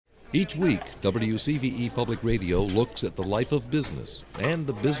Each week, WCVE Public Radio looks at the life of business and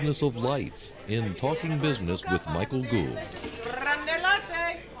the business of life in Talking Business with Michael Gould.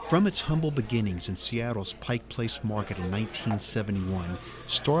 From its humble beginnings in Seattle's Pike Place Market in 1971,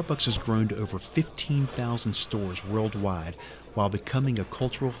 Starbucks has grown to over 15,000 stores worldwide while becoming a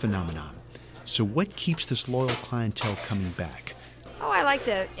cultural phenomenon. So what keeps this loyal clientele coming back? Oh, I like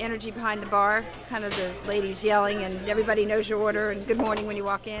the energy behind the bar, kind of the ladies yelling and everybody knows your order and good morning when you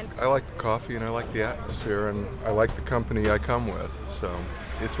walk in. I like the coffee and I like the atmosphere and I like the company I come with, so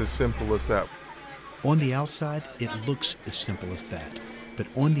it's as simple as that. On the outside, it looks as simple as that. But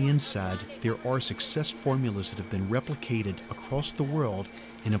on the inside, there are success formulas that have been replicated across the world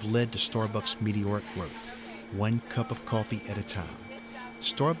and have led to Starbucks' meteoric growth, one cup of coffee at a time.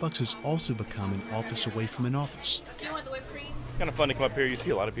 Starbucks has also become an office away from an office. Do you want the whipped cream? It's kind of fun to come up here. You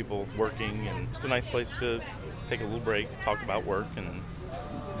see a lot of people working, and it's a nice place to take a little break, talk about work, and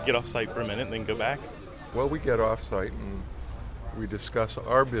get off site for a minute, and then go back. Well, we get off site and we discuss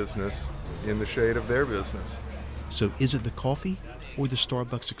our business in the shade of their business. So is it the coffee or the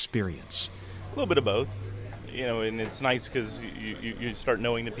Starbucks experience? A little bit of both, and it's nice because you start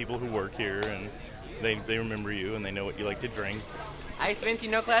knowing the people who work here, and they remember you, and they know what you like to drink. Ice Vinci,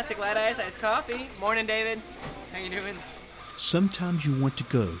 no classic, light ice, iced coffee. Morning, David. How you doing? Sometimes you want to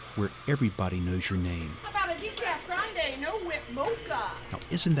go where everybody knows your name. How about a decaf grande, no whip mocha? Now,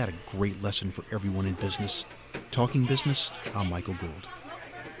 isn't that a great lesson for everyone in business? Talking Business, I'm Michael Gould.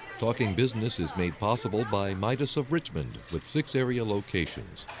 Talking Business is made possible by Midas of Richmond with 6 area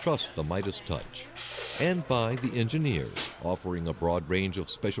locations. Trust the Midas touch. And by The Engineers, offering a broad range of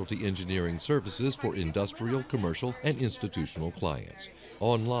specialty engineering services for industrial, commercial, and institutional clients.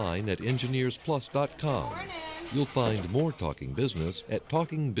 Online at engineersplus.com. You'll find more Talking Business at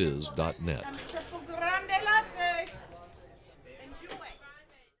talkingbiz.net.